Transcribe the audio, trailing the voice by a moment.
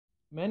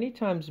Many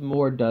times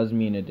more does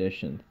mean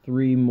addition.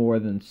 3 more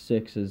than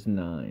 6 is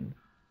 9.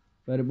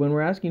 But when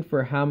we're asking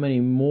for how many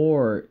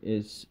more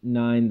is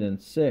 9 than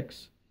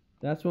 6,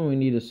 that's when we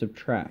need to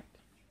subtract.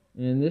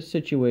 And in this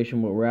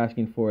situation, what we're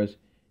asking for is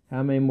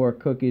how many more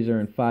cookies are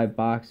in 5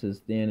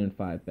 boxes than in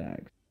 5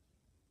 bags.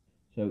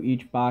 So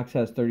each box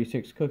has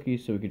 36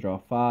 cookies, so we can draw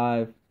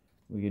 5.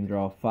 We can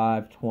draw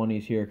 5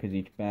 20s here because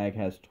each bag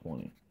has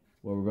 20.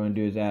 What we're going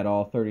to do is add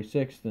all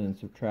 36, then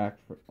subtract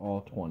for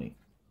all 20.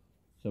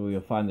 So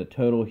we'll find the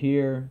total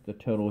here,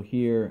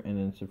 and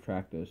then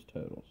subtract those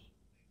totals.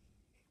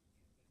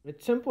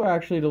 It's simpler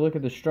actually to look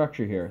at the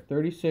structure here.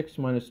 36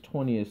 minus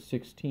 20 is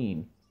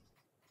 16.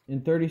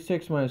 And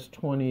 36 minus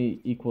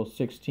 20 equals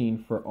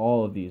 16 for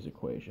all of these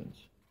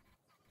equations.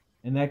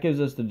 And that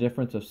gives us the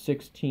difference of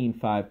 16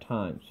 5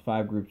 times,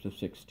 5 groups of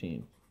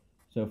 16.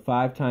 So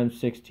 5 times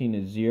 16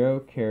 is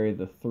 0, carry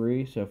the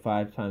 3, so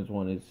 5 times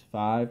 1 is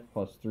 5,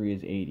 plus 3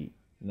 is 80.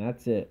 And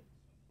that's it.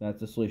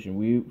 That's the solution.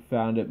 We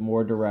found it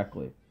more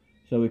directly.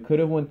 So we could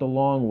have went the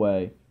long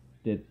way,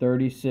 did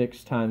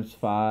 36 times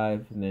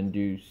 5, and then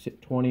do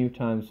 20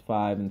 times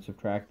 5 and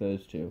subtract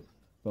those two.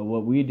 But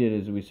what we did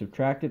is we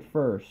subtracted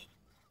first,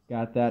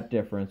 got that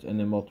difference, and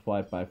then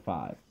multiplied by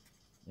 5.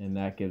 And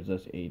that gives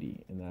us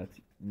 80, and that's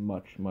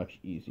much, much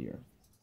easier.